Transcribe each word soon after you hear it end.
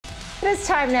It is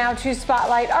time now to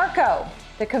spotlight Arco,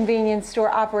 the convenience store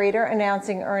operator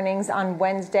announcing earnings on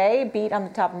Wednesday, beat on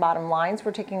the top and bottom lines.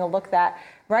 We're taking a look at that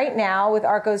right now with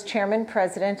Arco's chairman,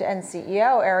 president, and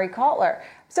CEO, Eric Kaltler.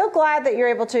 So glad that you're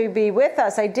able to be with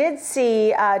us. I did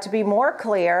see, to be more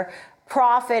clear,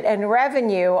 profit and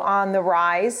revenue on the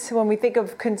rise when we think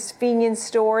of convenience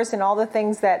stores and all the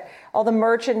things all the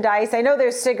merchandise. I know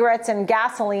there's cigarettes and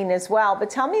gasoline as well,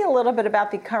 but tell me a little bit about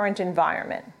the current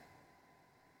environment.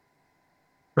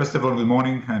 First of all, good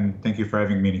morning, and thank you for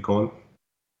having me, Nicole.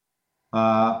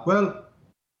 As we're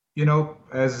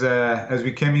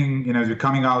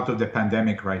coming out of the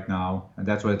pandemic right now, and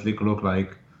that's what it look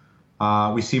like.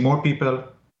 We see more people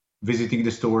visiting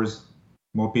the stores,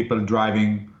 more people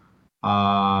driving,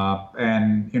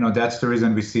 and that's the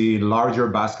reason we see larger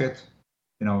basket.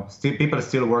 People are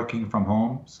still working from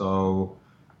home, so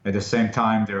at the same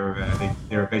time,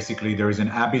 they're basically there is an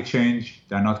habit change.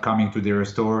 They're not coming to their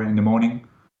store in the morning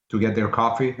to get their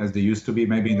coffee as they used to be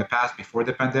maybe in the past before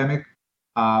the pandemic,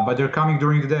 but they're coming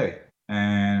during the day,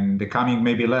 and they're coming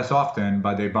maybe less often,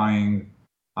 but they're buying,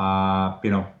 a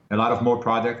lot of more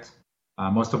product.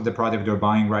 Most of the product they're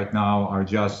buying right now are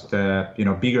just,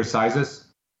 bigger sizes,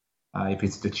 if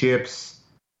it's the chips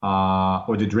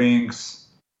or the drinks.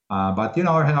 But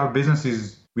our business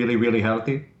is really, really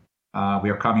healthy. We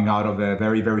are coming out of a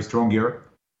very, very strong year,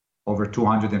 over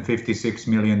 $256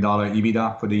 million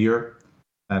EBITDA for the year.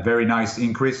 A very nice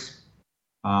increase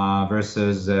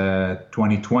versus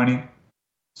 2020.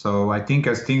 So I think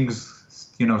as things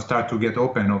start to get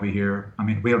open over here,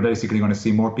 we are basically going to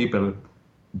see more people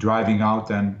driving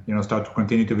out and start to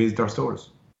continue to visit our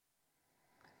stores.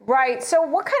 Right. So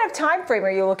what kind of time frame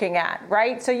are you looking at?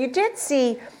 Right. So you did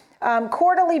see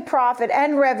quarterly profit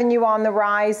and revenue on the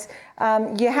rise.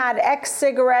 You had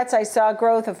ex-cigarettes. I saw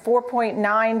growth of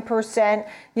 4.9%.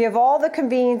 You have all the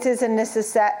conveniences and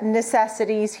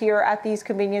necessities here at these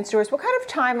convenience stores. What kind of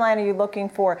timeline are you looking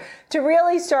for to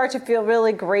really start to feel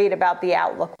really great about the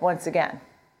outlook once again?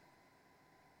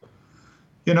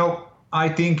 I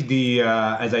think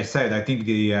as I said, I think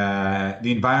the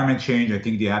environment change. I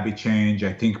think the habit change.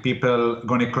 I think people are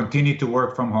going to continue to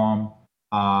work from home.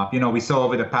 We saw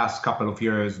over the past couple of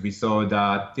years, we saw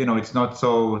that, it's not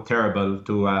so terrible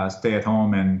to stay at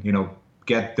home and,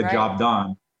 get the job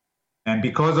done. And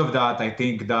because of that, I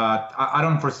think that I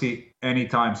don't foresee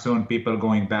anytime soon people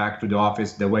going back to the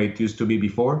office the way it used to be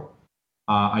before.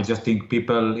 I just think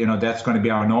people, that's going to be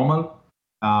our normal.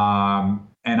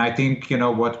 And I think,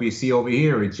 what we see over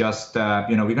here is just, we're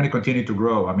going to continue to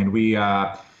grow.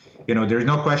 There's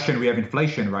no question we have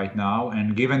inflation right now.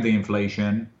 And given the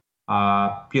inflation,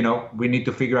 we need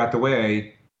to figure out a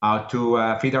way how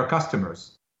to feed our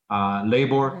customers.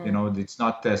 Labor, it's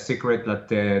not a secret that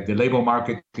the labor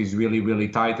market is really, really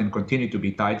tight and continue to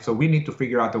be tight. So we need to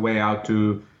figure out a way how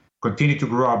to continue to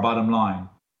grow our bottom line.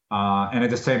 And at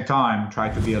the same time, try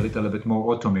to be a little bit more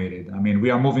automated. We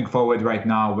are moving forward right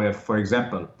now with, for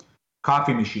example,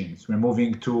 coffee machines. We're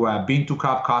moving to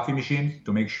bean-to-cup coffee machines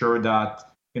to make sure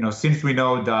that, since we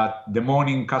know that the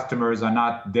morning customers are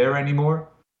not there anymore,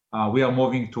 we are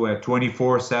moving to a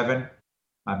 24/7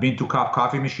 bean-to-cup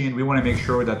coffee machine. We want to make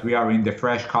sure that we are in the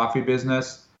fresh coffee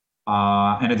business,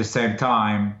 and at the same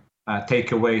time,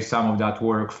 take away some of that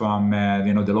work from,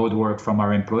 the load work from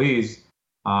our employees,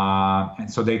 and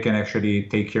so they can actually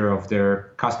take care of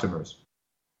their customers.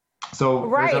 So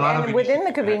right, and within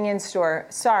the convenience store,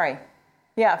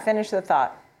 finish the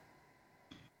thought.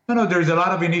 No, there's a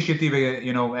lot of initiative,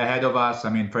 ahead of us.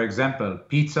 For example,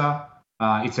 pizza.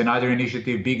 It's another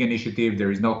initiative, big initiative. There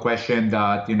is no question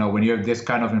that, when you have this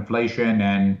kind of inflation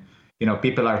and,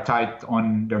 people are tight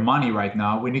on their money right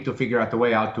now, we need to figure out a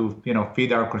way how to,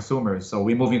 feed our consumers. So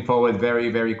we're moving forward very,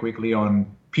 very quickly on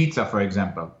pizza, for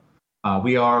example.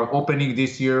 We are opening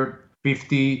this year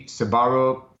 50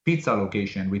 Sbarro pizza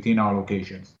location within our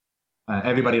locations.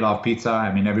 Everybody loves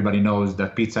pizza. Everybody knows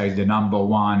that pizza is the number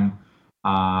one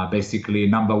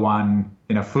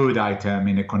food item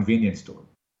in a convenience store.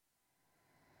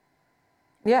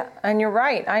 Yeah, and you're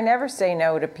right. I never say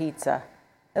no to pizza.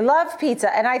 I love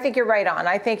pizza, and I think you're right on.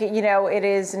 I think, it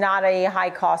is not a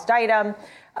high-cost item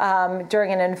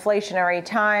during an inflationary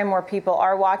time where people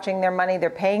are watching their money.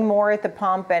 They're paying more at the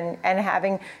pump and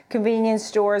having convenience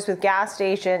stores with gas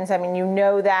stations.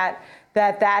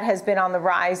 That has been on the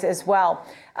rise as well.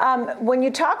 When you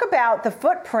talk about the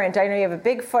footprint, I know you have a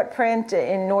big footprint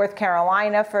in North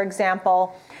Carolina, for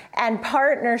example, and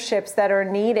partnerships that are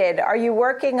needed. Are you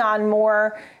working on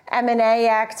more M&A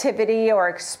activity or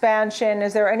expansion?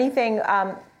 Is there anything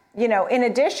in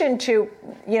addition to,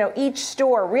 each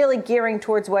store really gearing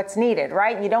towards what's needed,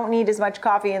 right? You don't need as much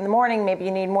coffee in the morning. Maybe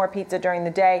you need more pizza during the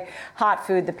day, hot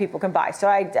food that people can buy. So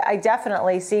I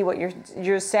definitely see what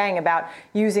you're saying about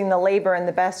using the labor in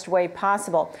the best way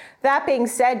possible. That being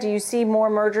said, do you see more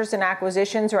mergers and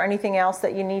acquisitions or anything else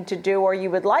that you need to do or you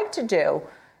would like to do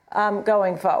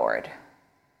going forward?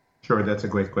 Sure, that's a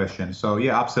great question. So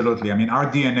yeah, absolutely. I mean, our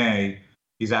DNA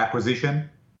is acquisition.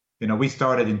 We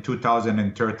started in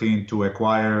 2013 to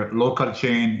acquire local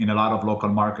chain in a lot of local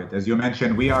market. As you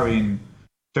mentioned, we are in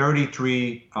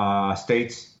 33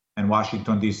 states and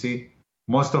Washington, D.C.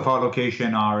 Most of our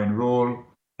locations are in rural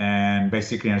and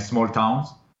basically in small towns.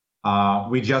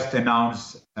 We just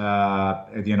announced,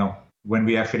 when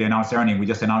we actually announced earnings, we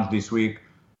just announced this week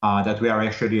that we are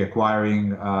actually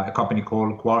acquiring a company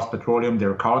called Quartz Petroleum,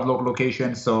 their cardlock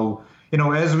location. So,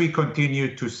 as we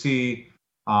continue to see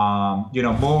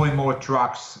more and more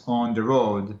trucks on the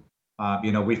road,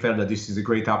 we felt that this is a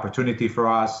great opportunity for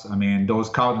us. I mean, those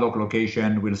cardlock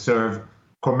locations will serve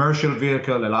commercial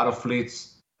vehicle, a lot of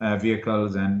fleets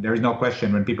vehicles, and there is no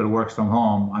question when people work from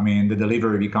home, I mean, the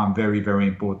delivery become very, very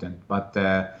important. But,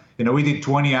 we did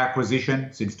 20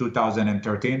 acquisitions since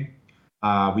 2013.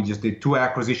 We just did 2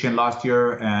 acquisitions last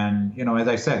year. And, as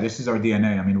I said, this is our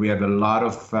DNA. I mean, we have a lot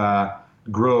of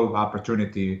growth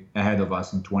opportunity ahead of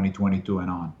us in 2022 and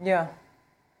on. Yeah.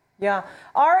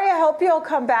 Ari, I hope you'll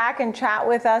come back and chat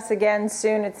with us again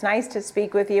soon. It's nice to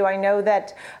speak with you. I know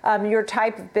that your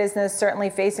type of business certainly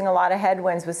facing a lot of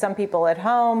headwinds with some people at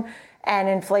home and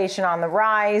inflation on the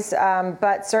rise.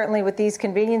 But certainly with these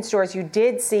convenience stores, you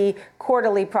did see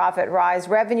quarterly profit rise,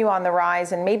 revenue on the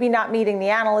rise, and maybe not meeting the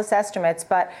analyst estimates,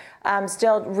 but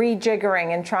still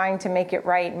rejiggering and trying to make it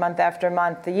right month after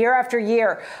month, year after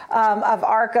year of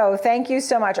ARKO. Thank you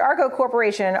so much. ARKO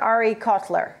Corporation and Ari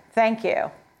Kotler. Thank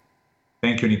you.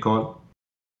 Thank you, Nicole.